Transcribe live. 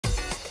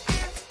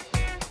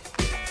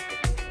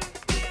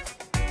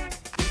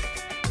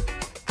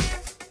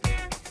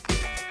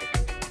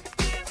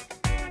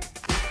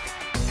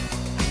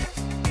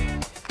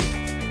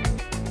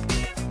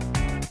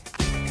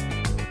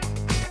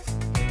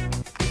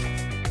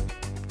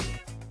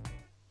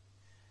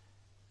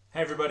Hey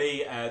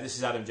everybody, this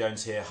is Adam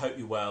Jones here. Hope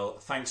you're well.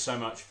 Thanks so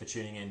much for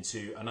tuning in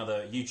to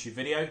another YouTube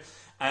video.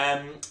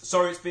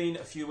 Sorry it's been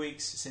a few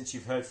weeks since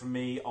you've heard from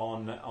me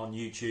on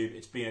YouTube.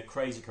 It's been a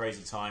crazy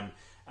time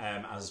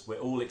as we're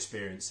all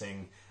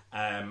experiencing.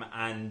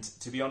 And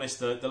to be honest,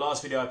 the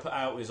last video I put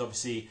out was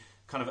obviously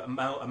kind of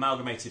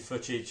amalgamated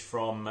footage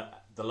from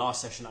the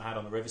last session I had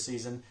on the river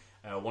season,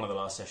 one of the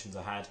last sessions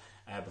I had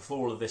before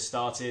all of this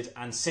started.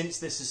 And since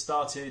this has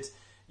started,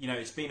 you know,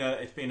 it's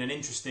been an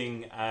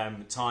interesting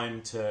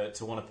time to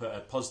want to put a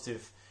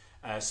positive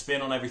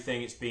spin on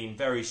everything. It's been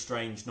very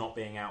strange not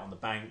being out on the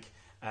bank,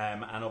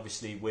 and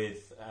obviously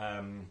with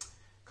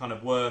kind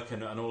of work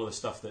and all of the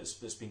stuff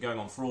that's been going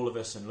on for all of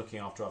us and looking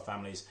after our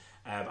families.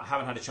 I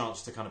haven't had a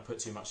chance to kind of put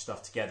too much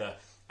stuff together,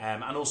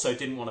 and also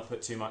didn't want to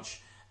put too much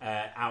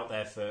out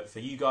there for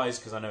you guys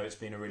because I know it's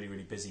been a really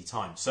busy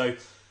time. So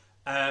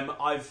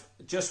I've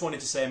just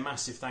wanted to say a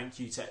massive thank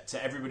you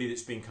to everybody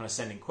that's been kind of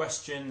sending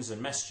questions and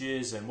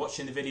messages and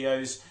watching the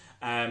videos.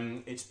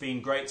 It's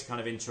been great to kind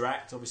of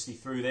interact obviously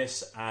through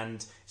this,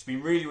 and it's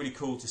been really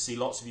cool to see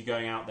lots of you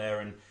going out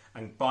there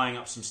and buying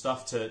up some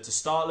stuff to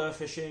start lure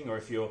fishing, or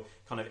if you're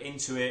kind of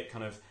into it,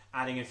 kind of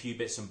adding a few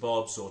bits and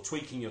bobs or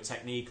tweaking your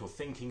technique or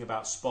thinking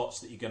about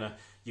spots that you're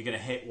gonna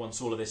hit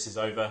once all of this is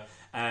over.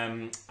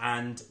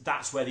 And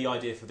that's where the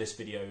idea for this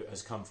video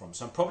has come from.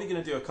 So I'm probably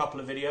going to do a couple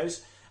of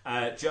videos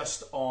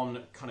just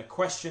on kind of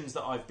questions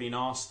that I've been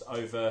asked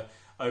over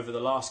the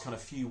last kind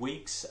of few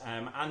weeks,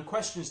 and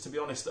questions, to be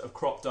honest, that have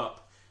cropped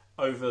up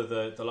over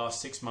the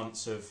last 6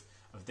 months of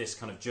this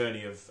kind of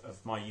journey of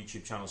my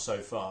YouTube channel so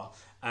far.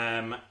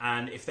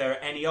 And if there are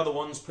any other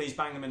ones, please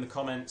bang them in the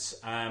comments,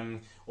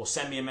 or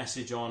send me a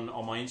message on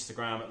my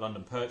Instagram at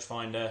London Perch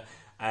Finder,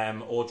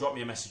 or drop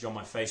me a message on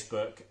my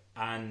Facebook,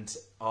 and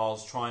I'll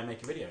try and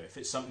make a video. If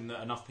it's something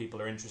that enough people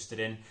are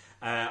interested in,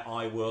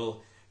 I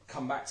will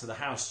come back to the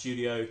house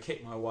studio,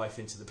 kick my wife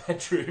into the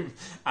bedroom,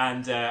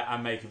 and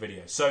make a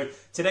video. So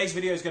today's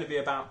video is going to be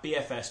about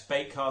BFS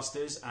bait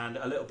casters and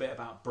a little bit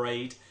about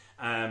braid,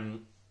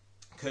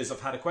 because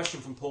I've had a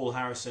question from Paul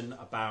Harrison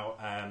about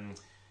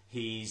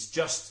he's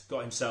just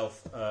got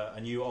himself a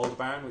new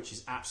Aldebaran, which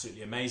is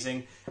absolutely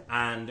amazing,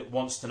 and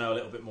wants to know a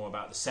little bit more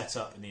about the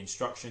setup and the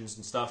instructions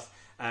and stuff.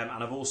 And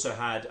I've also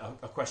had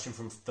a question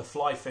from the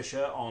Fly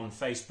Fisher on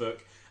Facebook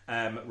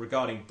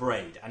regarding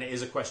braid, and it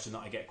is a question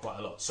that I get quite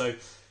a lot. So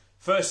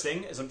first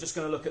thing is I'm just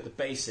going to look at the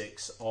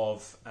basics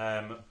of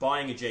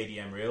buying a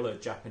JDM reel, a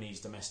Japanese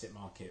domestic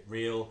market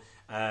reel,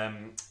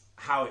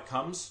 how it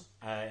comes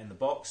in the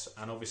box,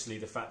 and obviously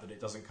the fact that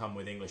it doesn't come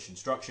with English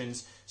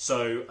instructions.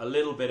 So a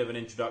little bit of an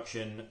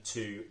introduction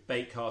to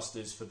bait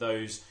casters for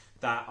those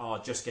that are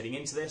just getting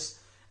into this.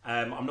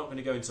 I'm not going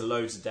to go into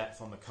loads of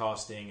depth on the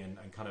casting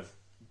and kind of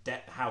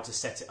how to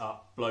set it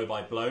up blow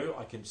by blow.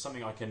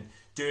 Something I can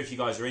do if you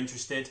guys are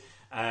interested,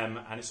 and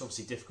it's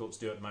obviously difficult to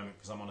do at the moment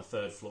because I'm on a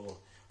 3rd floor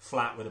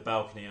flat with a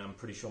balcony, and I'm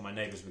pretty sure my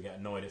neighbours would get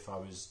annoyed if I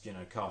was, you know,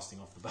 casting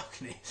off the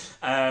balcony.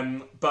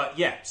 But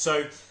yeah,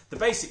 so the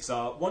basics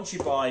are, once you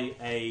buy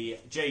a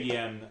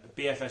JDM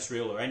BFS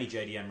reel or any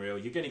JDM reel,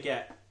 you're going to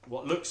get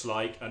what looks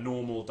like a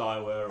normal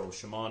Daiwa or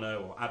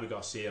Shimano or Abu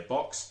Garcia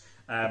box,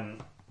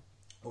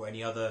 or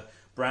any other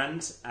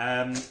brand,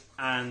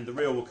 and the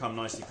reel will come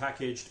nicely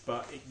packaged,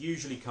 but it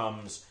usually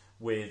comes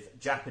with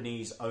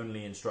Japanese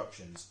only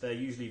instructions. They're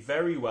usually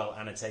very well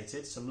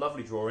annotated, some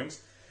lovely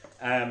drawings.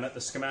 The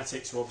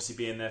schematics will obviously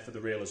be in there for the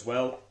reel as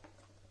well,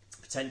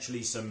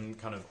 potentially some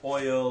kind of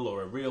oil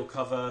or a reel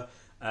cover,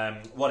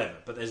 whatever,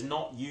 but there's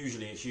not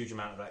usually a huge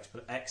amount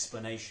of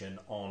explanation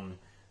on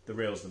the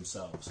reels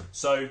themselves.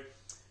 So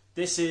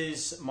this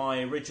is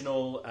my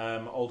original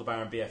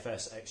Aldebaran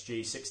BFS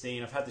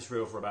XG16. I've had this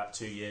reel for about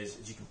 2 years.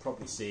 As you can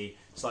probably see,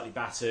 slightly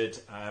battered.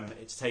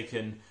 It's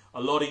taken a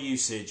lot of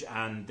usage,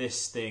 and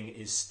this thing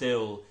is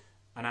still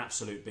an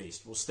absolute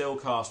beast. We'll still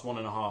cast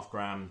 1.5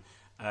 gram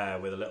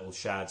with a little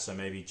shad, so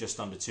maybe just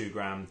under 2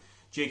 gram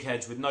jig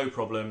heads with no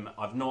problem.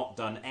 I've not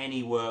done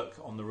any work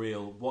on the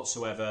reel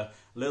whatsoever.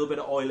 A little bit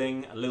of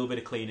oiling, a little bit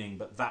of cleaning,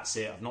 but that's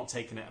it. I've not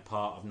taken it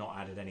apart. I've not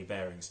added any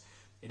bearings.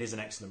 It is an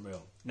excellent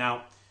reel.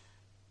 Now,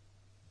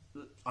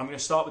 I'm going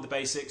to start with the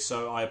basics,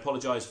 so I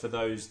apologise for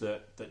those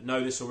that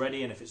know this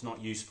already and if it's not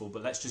useful,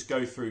 but let's just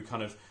go through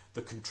kind of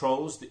the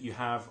controls that you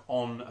have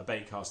on a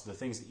bait caster, the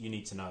things that you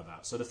need to know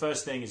about. So the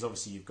first thing is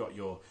obviously you've got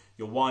your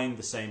wind,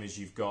 the same as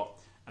you've got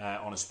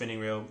on a spinning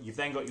reel. You've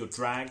then got your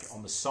drag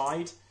on the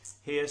side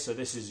here, so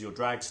this is your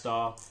drag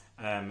star.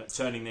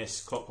 Turning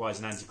this clockwise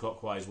and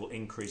anti-clockwise will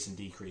increase and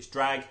decrease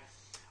drag.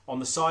 On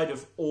the side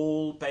of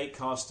all bait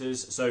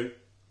casters, so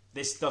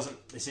this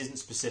isn't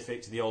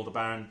specific to the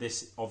Aldebaran,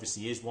 this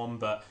obviously is one,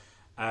 but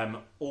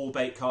all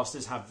bait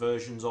casters have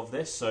versions of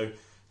this, so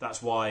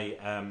that's why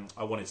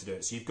I wanted to do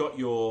it. So you've got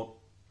your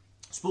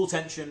spool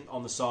tension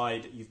on the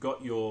side, you've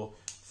got your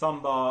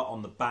thumb bar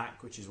on the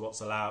back, which is what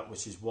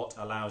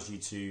allows you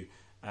to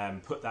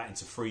put that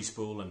into free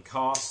spool and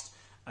cast.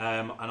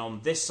 And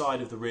on this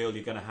side of the reel,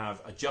 you're going to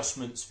have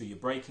adjustments for your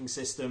braking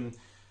system.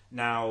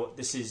 Now,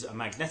 this is a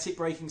magnetic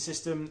braking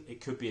system.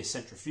 It could be a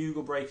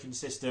centrifugal braking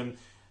system.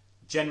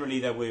 Generally,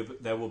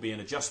 there will be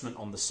an adjustment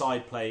on the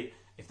side plate.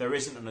 If there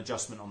isn't an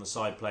adjustment on the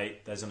side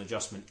plate, there's an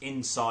adjustment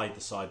inside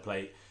the side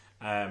plate,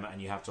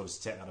 and you have to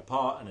obviously take that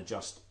apart and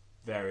adjust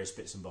various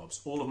bits and bobs.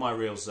 All of my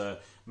reels are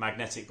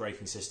magnetic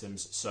braking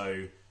systems,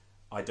 so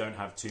I don't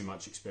have too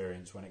much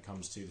experience when it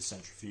comes to the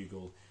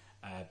centrifugal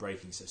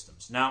braking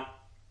systems. Now,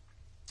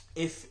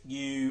 if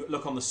you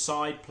look on the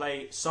side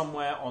plate,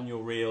 somewhere on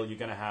your reel, you're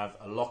going to have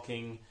a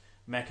locking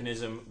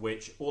mechanism,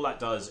 which all that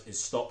does is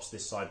stops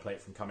this side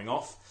plate from coming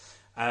off.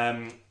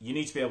 You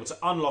need to be able to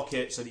unlock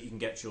it so that you can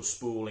get to your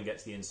spool and get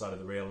to the inside of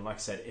the reel. And like I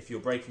said, if your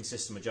braking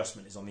system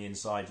adjustment is on the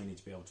inside, you need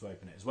to be able to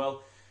open it as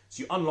well.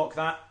 So you unlock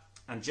that,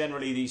 and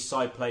generally these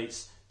side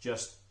plates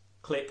just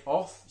click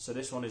off. So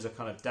this one is a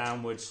kind of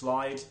downward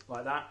slide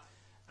like that.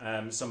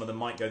 Some of them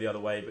might go the other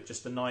way, but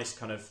just a nice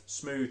kind of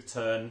smooth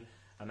turn,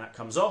 and that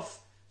comes off.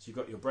 So you've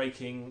got your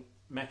braking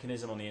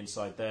mechanism on the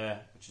inside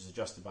there, which is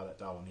adjusted by that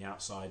dial on the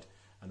outside,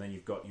 and then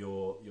you've got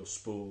your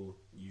spool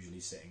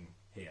usually sitting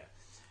here.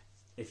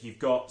 If you've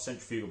got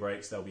centrifugal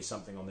brakes, there'll be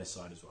something on this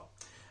side as well.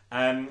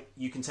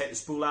 You can take the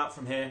spool out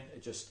from here.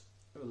 It just,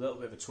 a little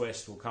bit of a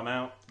twist will come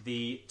out.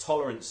 The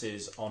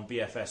tolerances on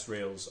BFS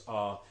reels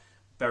are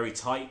very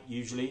tight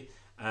usually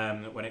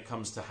when it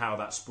comes to how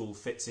that spool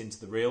fits into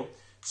the reel.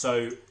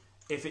 So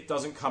if it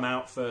doesn't come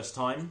out first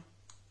time,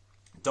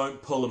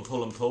 don't pull and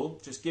pull and pull.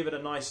 Just give it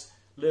a nice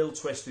little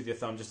twist with your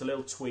thumb, just a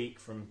little tweak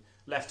from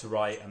left to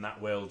right, and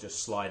that will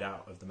just slide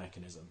out of the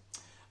mechanism.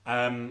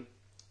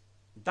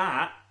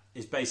 That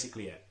is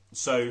basically it.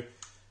 So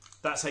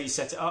that's how you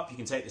set it up. You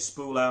can take the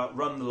spool out,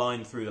 run the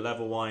line through the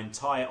level wind,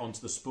 tie it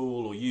onto the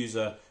spool, or use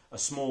a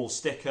small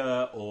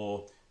sticker,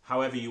 or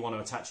however you want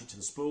to attach it to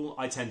the spool.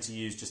 I tend to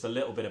use just a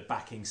little bit of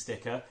backing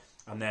sticker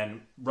and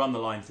then run the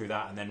line through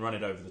that and then run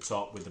it over the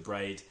top with the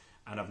braid,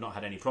 and I've not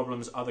had any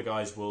problems. Other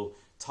guys will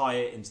tie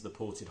it into the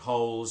ported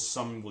holes.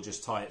 Some will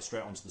just tie it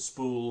straight onto the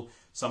spool.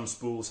 Some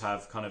spools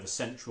have kind of a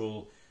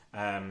central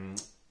kind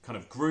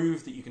of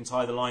groove that you can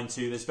tie the line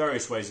to. There's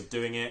various ways of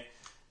doing it.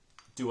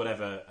 Do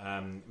whatever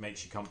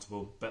makes you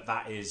comfortable, but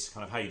that is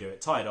kind of how you do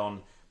it. Tie it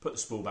on, put the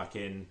spool back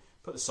in,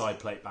 put the side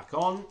plate back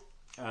on.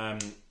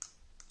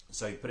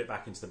 So you put it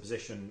back into the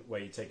position where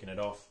you're taking it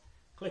off,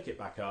 click it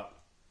back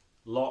up,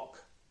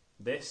 lock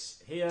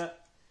this here.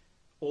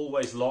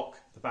 Always lock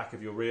the back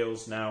of your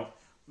reels. Now,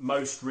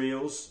 most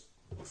reels,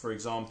 for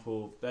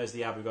example, there's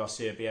the Abu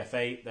Garcia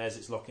BF8, there's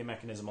its locking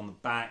mechanism on the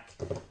back.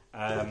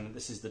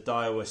 This is the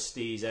Daiwa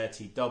Steez Air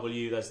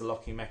TW, there's the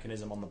locking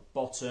mechanism on the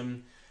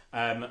bottom.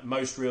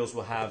 Most reels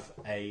will have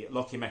a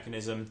locking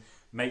mechanism.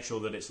 Make sure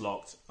that it's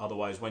locked,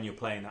 otherwise when you're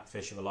playing that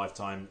fish of a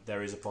lifetime,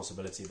 there is a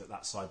possibility that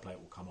that side plate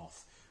will come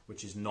off,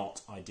 which is not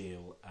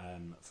ideal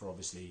for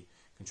obviously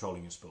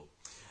controlling your spool.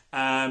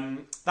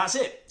 That's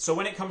it. So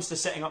when it comes to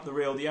setting up the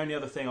reel, the only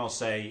other thing I'll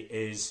say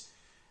is,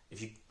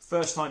 if you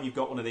first time you've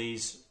got one of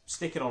these,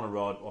 stick it on a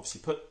rod.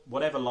 Obviously put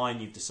whatever line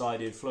you've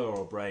decided, Fluro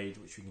or Braid,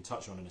 which we can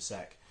touch on in a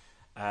sec.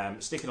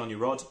 Stick it on your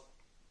rod,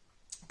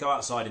 go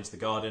outside into the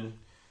garden,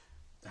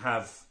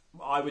 have,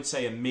 I would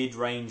say, a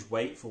mid-range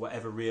weight for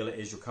whatever reel it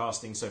is you're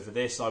casting. So for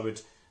this, I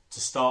would, to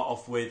start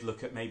off with,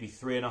 look at maybe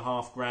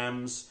 3.5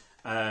 grams.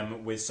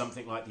 With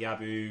something like the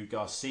Abu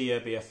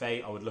Garcia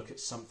BF8, I would look at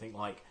something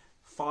like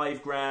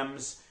 5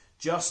 grams,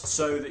 just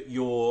so that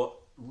you're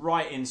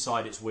right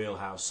inside its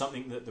wheelhouse,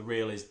 something that the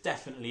reel is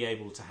definitely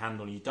able to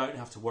handle. You don't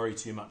have to worry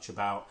too much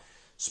about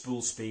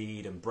spool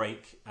speed and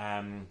brake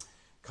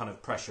kind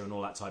of pressure and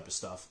all that type of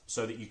stuff,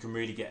 so that you can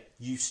really get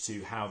used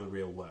to how the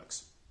reel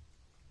works.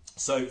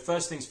 So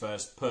first things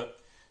first, put,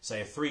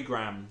 say, a 3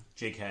 gram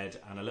jig head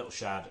and a little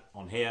shad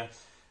on here.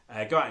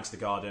 Go out into the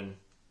garden,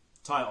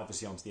 tie it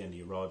obviously onto the end of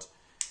your rod,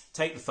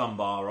 take the thumb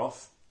bar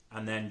off,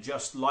 and then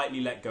just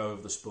lightly let go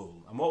of the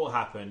spool. And what will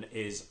happen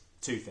is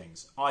two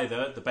things.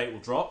 Either the bait will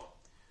drop,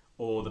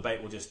 or the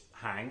bait will just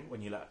hang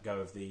when you let go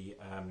of the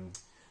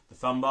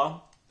thumb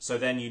bar. So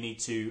then you need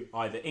to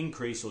either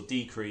increase or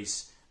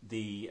decrease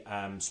the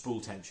spool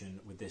tension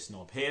with this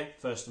knob here,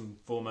 first and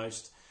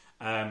foremost.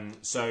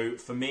 So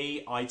for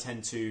me, I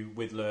tend to,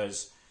 with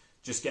lures,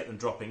 just get them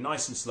dropping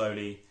nice and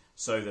slowly,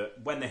 so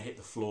that when they hit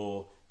the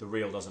floor, the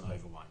reel doesn't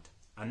overwind.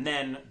 And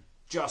then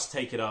just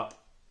take it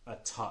up a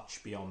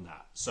touch beyond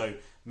that. So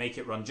make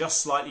it run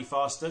just slightly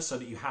faster, so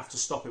that you have to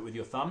stop it with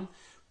your thumb,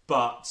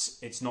 but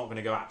it's not going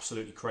to go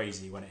absolutely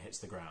crazy when it hits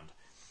the ground.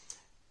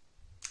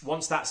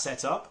 Once that's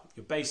set up,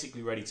 you're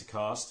basically ready to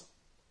cast.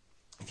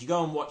 If you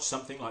go and watch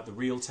something like the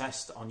Reel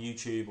Test on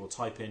YouTube, or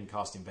type in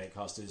casting bait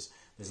casters,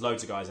 there's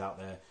loads of guys out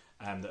there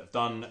that have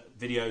done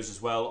videos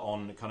as well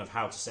on kind of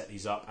how to set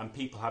these up, and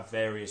people have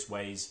various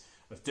ways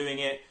of doing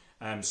it.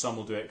 Some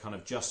will do it kind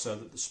of just so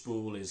that the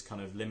spool is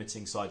kind of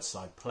limiting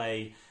side-to-side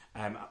play.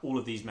 All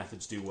of these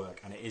methods do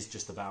work, and it is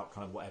just about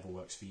kind of whatever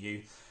works for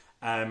you.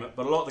 But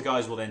a lot of the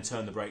guys will then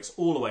turn the brakes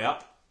all the way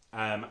up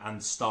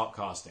and start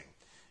casting.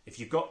 If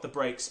you've got the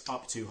brakes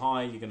up too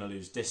high, you're going to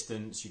lose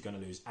distance, you're going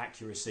to lose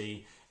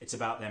accuracy. It's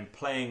about then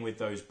playing with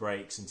those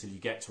brakes until you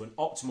get to an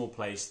optimal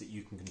place that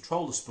you can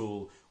control the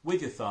spool with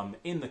your thumb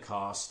in the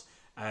cast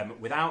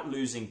without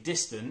losing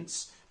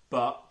distance,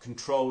 but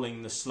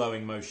controlling the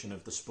slowing motion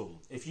of the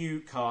spool. If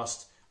you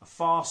cast a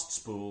fast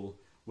spool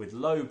with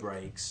low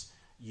brakes,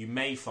 you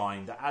may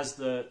find that as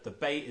the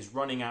bait is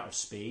running out of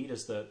speed,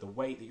 as the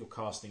weight that you're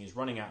casting is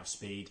running out of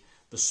speed,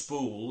 the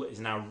spool is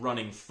now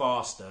running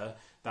faster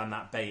than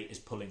that bait is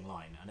pulling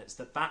line. And it's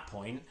at that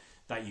point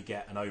that you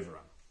get an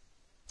overrun.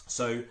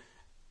 So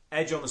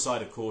edge on the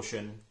side of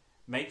caution,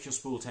 make your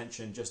spool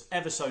tension just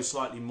ever so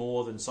slightly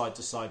more than side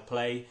to side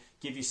play,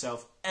 give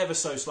yourself ever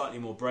so slightly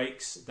more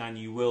brakes than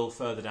you will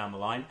further down the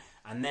line,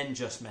 and then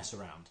just mess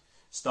around.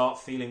 Start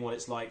feeling what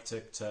it's like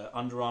to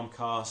underarm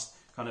cast,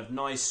 kind of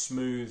nice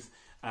smooth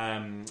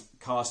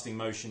casting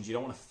motions. You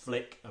don't want to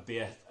flick a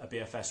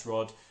BFS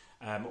rod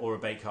or a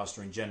bait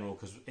caster in general,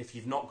 because if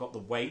you've not got the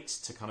weight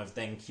to kind of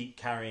then keep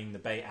carrying the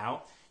bait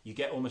out, you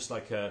get almost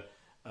like a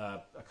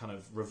kind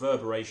of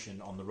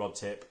reverberation on the rod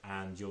tip,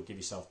 and you'll give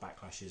yourself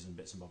backlashes and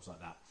bits and bobs like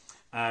that.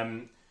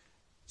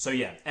 So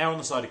yeah, err on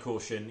the side of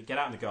caution, get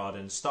out in the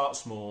garden, start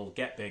small,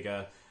 get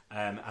bigger,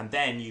 and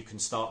then you can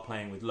start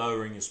playing with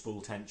lowering your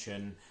spool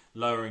tension,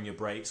 lowering your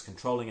brakes,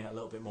 controlling it a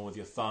little bit more with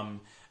your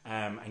thumb,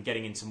 and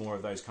getting into more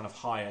of those kind of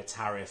higher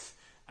tariff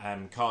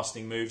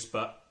casting moves.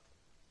 But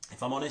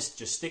if I'm honest,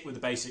 just stick with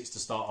the basics to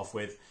start off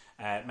with,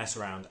 mess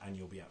around, and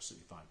you'll be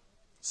absolutely fine.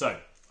 So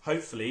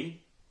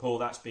hopefully, Paul,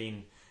 that's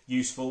been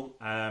useful.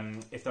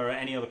 If there are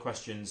any other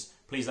questions,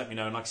 please let me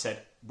know. And like I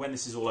said, when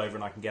this is all over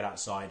and I can get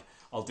outside,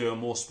 I'll do a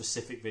more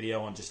specific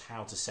video on just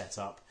how to set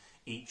up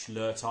each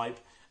lure type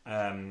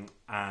and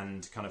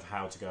kind of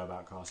how to go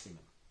about casting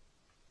them.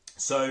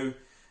 So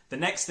the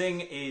next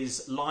thing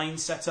is line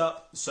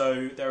setup.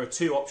 So there are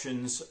two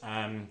options.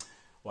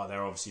 Well,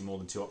 there are obviously more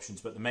than two options,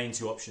 but the main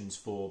two options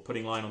for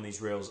putting line on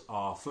these reels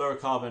are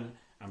fluorocarbon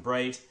and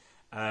braid.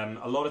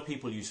 A lot of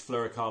people use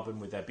fluorocarbon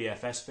with their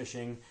BFS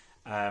fishing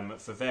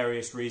for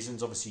various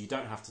reasons. Obviously, you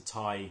don't have to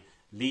tie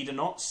leader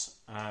knots,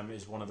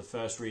 is one of the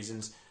first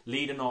reasons.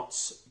 Leader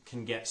knots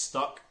can get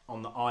stuck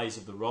on the eyes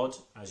of the rod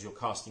as you're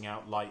casting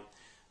out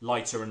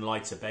lighter and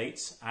lighter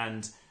baits,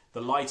 and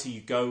the lighter you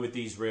go with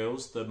these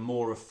reels, the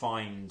more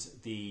refined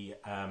the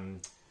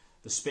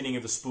spinning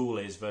of the spool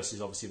is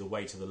versus obviously the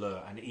weight of the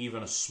lure. And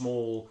even a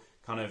small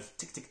kind of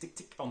tick, tick, tick,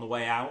 tick on the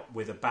way out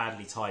with a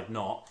badly tied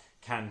knot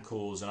can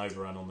cause an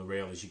overrun on the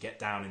reel as you get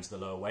down into the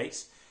lower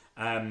weights.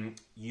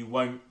 You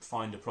won't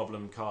find a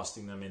problem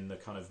casting them in the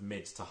kind of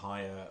mid to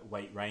higher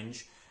weight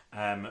range,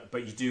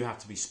 but you do have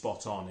to be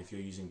spot on if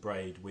you're using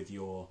braid with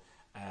your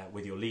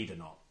leader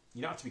knot.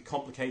 You don't have to be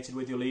complicated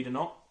with your leader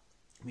knot.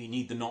 You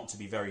need the knot to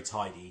be very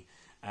tidy,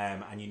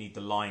 and you need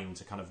the line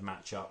to kind of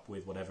match up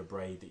with whatever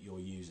braid that you're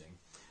using.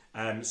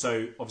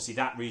 So obviously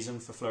that reason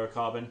for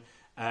fluorocarbon.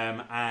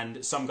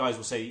 And some guys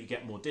will say that you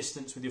get more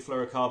distance with your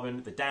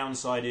fluorocarbon. The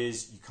downside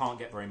is you can't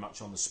get very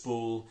much on the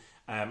spool.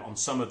 On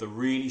some of the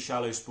really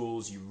shallow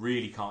spools, you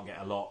really can't get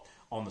a lot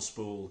on the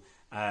spool.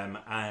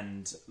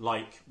 And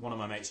like one of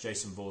my mates,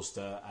 Jason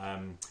Vorster,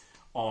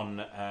 on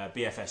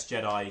BFS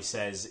Jedi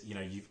says, you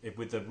know,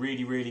 with the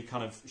really, really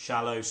kind of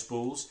shallow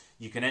spools,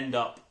 you can end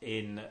up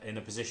in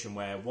a position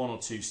where one or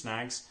two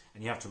snags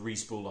and you have to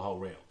re-spool the whole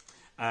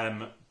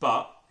reel.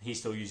 But he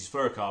still uses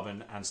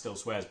fluorocarbon and still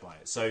swears by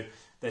it. So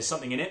there's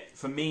something in it.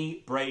 For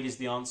me, braid is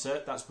the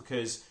answer. That's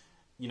because,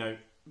 you know,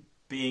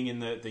 being in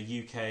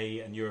the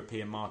UK and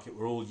European market,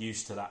 we're all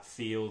used to that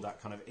feel,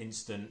 that kind of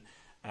instant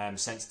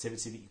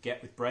sensitivity that you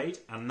get with braid,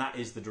 and that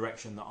is the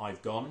direction that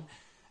I've gone.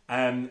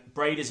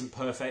 Braid isn't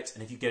perfect,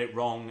 and if you get it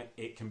wrong,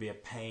 it can be a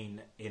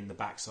pain in the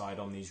backside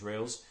on these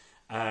reels.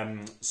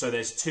 So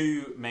there's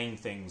two main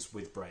things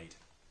with braid.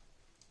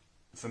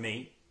 For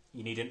me,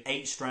 you need an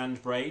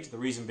 8-strand braid, the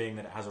reason being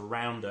that it has a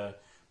rounder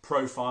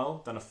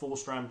profile than a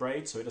 4-strand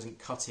braid, so it doesn't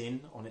cut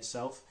in on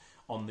itself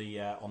on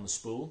the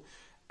spool.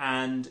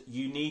 And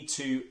you need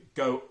to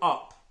go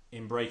up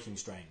in breaking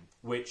strain,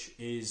 which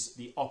is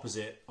the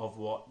opposite of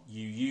what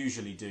you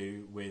usually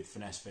do with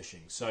finesse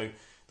fishing. So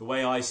the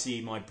way I see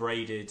my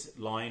braided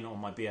line on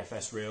my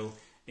BFS reel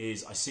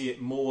is I see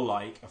it more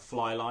like a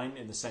fly line,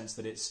 in the sense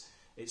that it's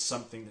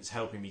something that's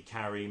helping me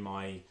carry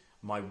my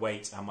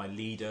weight and my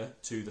leader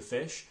to the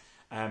fish.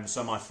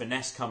 So my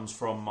finesse comes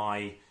from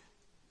my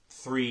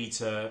 3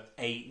 to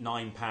 8,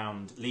 9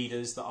 pound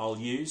leaders that I'll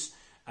use,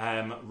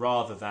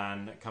 rather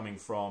than coming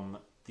from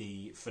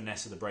the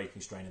finesse of the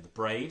breaking strain of the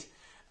braid.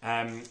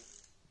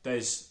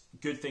 There's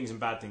good things and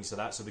bad things to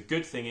that. So the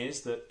good thing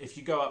is that if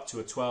you go up to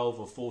a 12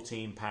 or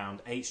 14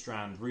 pound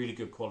 8-strand really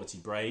good quality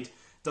braid,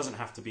 doesn't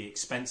have to be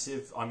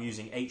expensive. I'm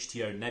using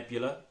HTO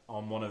Nebula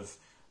on one of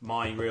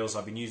my reels.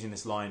 I've been using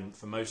this line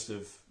for most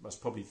of, that's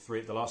probably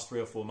the last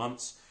 3 or 4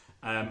 months.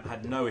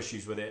 Had no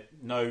issues with it,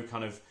 no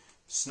kind of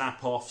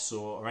snap-offs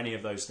or any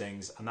of those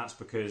things, and that's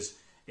because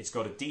it's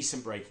got a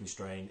decent breaking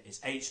strain, it's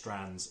 8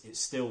 strands, it's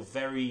still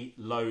very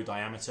low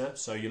diameter,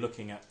 so you're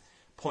looking at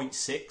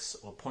 0.6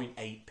 or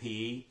 0.8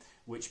 PE,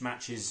 which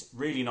matches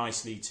really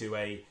nicely to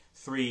a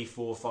 3,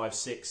 4, 5,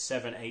 6,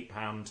 7, 8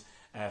 pound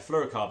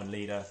fluorocarbon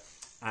leader.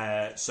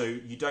 So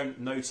you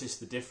don't notice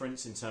the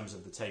difference in terms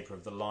of the taper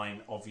of the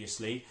line,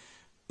 obviously,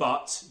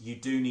 But you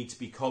do need to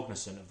be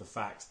cognizant of the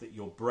fact that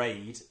your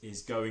braid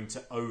is going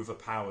to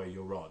overpower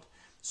your rod.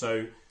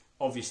 So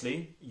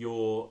obviously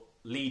your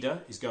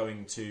leader is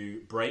going to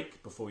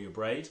break before your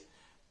braid,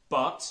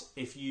 but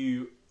if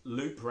you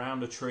loop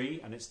around a tree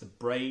and it's the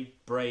braid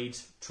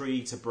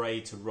tree to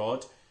braid to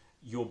rod,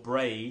 your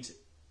braid,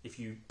 if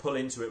you pull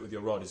into it with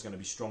your rod, is going to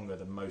be stronger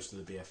than most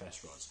of the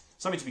BFS rods.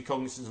 Something to be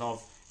cognizant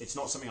of. It's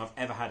not something I've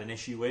ever had an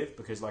issue with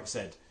because, like I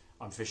said,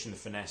 I'm fishing the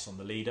finesse on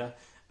the leader.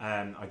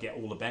 I get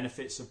all the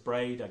benefits of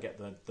braid. I get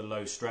the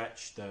low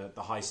stretch, the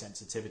high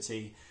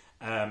sensitivity,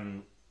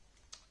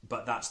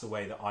 but that's the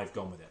way that I've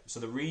gone with it. So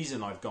the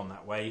reason I've gone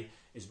that way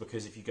is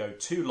because if you go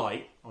too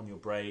light on your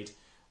braid,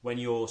 when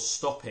you're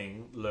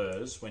stopping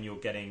lures, when you're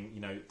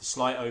getting, the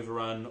slight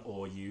overrun,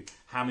 or you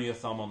hammer your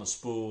thumb on the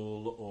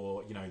spool,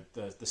 or,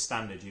 the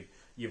standard,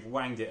 you've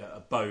wanged it at a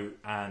boat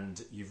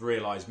and you've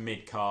realised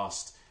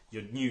mid-cast,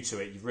 you're new to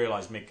it, you've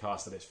realised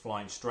mid-cast that it's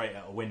flying straight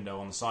at a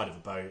window on the side of a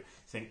boat.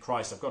 You think,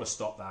 Christ, I've got to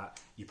stop that.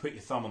 You put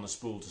your thumb on the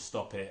spool to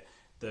stop it.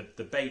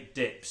 The bait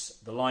dips,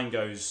 the line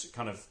goes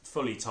kind of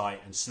fully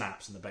tight and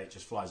snaps, and the bait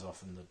just flies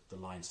off and the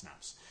line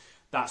snaps.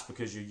 That's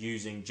because you're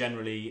using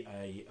generally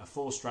a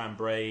 4-strand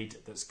braid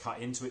that's cut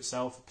into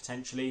itself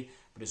potentially,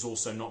 but it's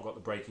also not got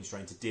the breaking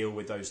strain to deal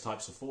with those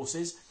types of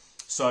forces.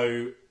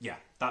 So yeah,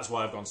 that's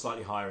why I've gone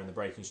slightly higher in the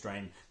breaking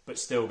strain, but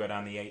still go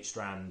down the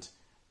 8-strand,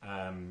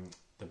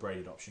 the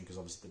braided option, because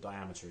obviously the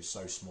diameter is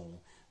so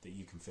small that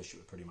you can fish it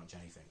with pretty much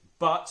anything.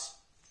 But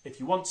if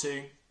you want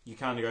to, you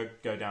kind of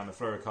go down the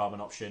fluorocarbon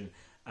option,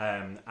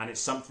 and it's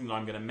something that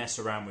I'm going to mess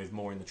around with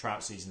more in the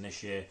trout season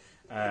this year,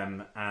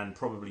 and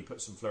probably put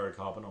some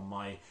fluorocarbon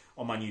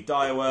on my new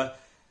Daiwa.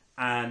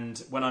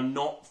 And when I'm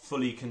not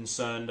fully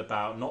concerned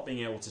about not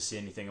being able to see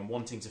anything and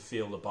wanting to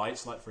feel the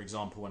bites, like for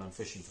example when I'm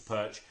fishing for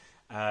perch,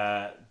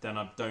 then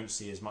I don't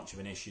see as much of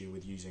an issue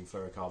with using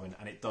fluorocarbon,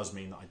 and it does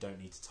mean that I don't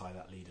need to tie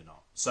that leader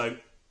knot. So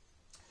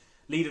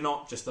leader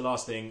knot, just the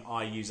last thing,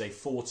 I use a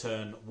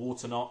 4-turn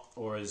water knot,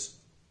 or as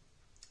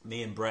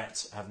me and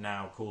Brett have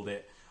now called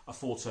it, a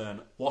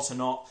 4-turn water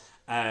knot.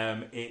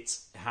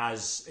 It's a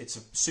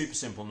super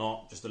simple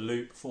knot, just a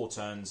loop, 4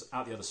 turns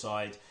out the other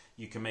side.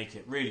 You can make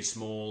it really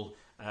small.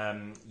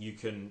 You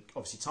can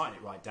obviously tighten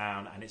it right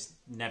down, and it's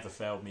never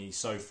failed me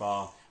so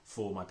far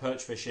for my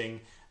perch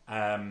fishing.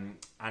 And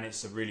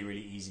it's a really,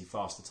 really easy,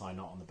 fast to tie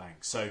knot on the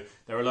bank. So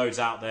there are loads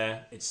out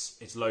there.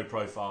 It's low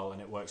profile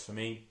and it works for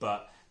me,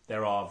 but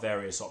there are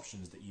various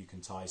options that you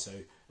can tie. So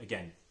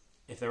again,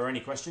 if there are any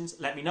questions,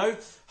 let me know.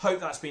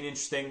 Hope that's been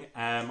interesting.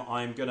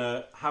 I'm going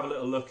to have a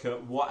little look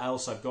at what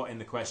else I've got in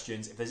the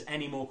questions. If there's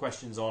any more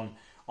questions on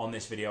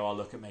this video, I'll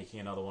look at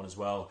making another one as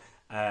well.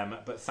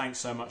 But thanks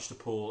so much to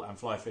Paul and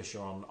Fly Fisher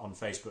on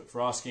Facebook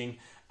for asking.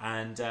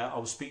 And I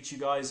will speak to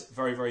you guys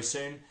very, very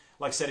soon.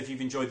 Like I said, if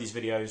you've enjoyed these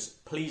videos,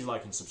 please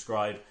like and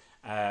subscribe.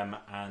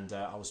 And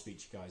I will speak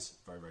to you guys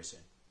very, very soon.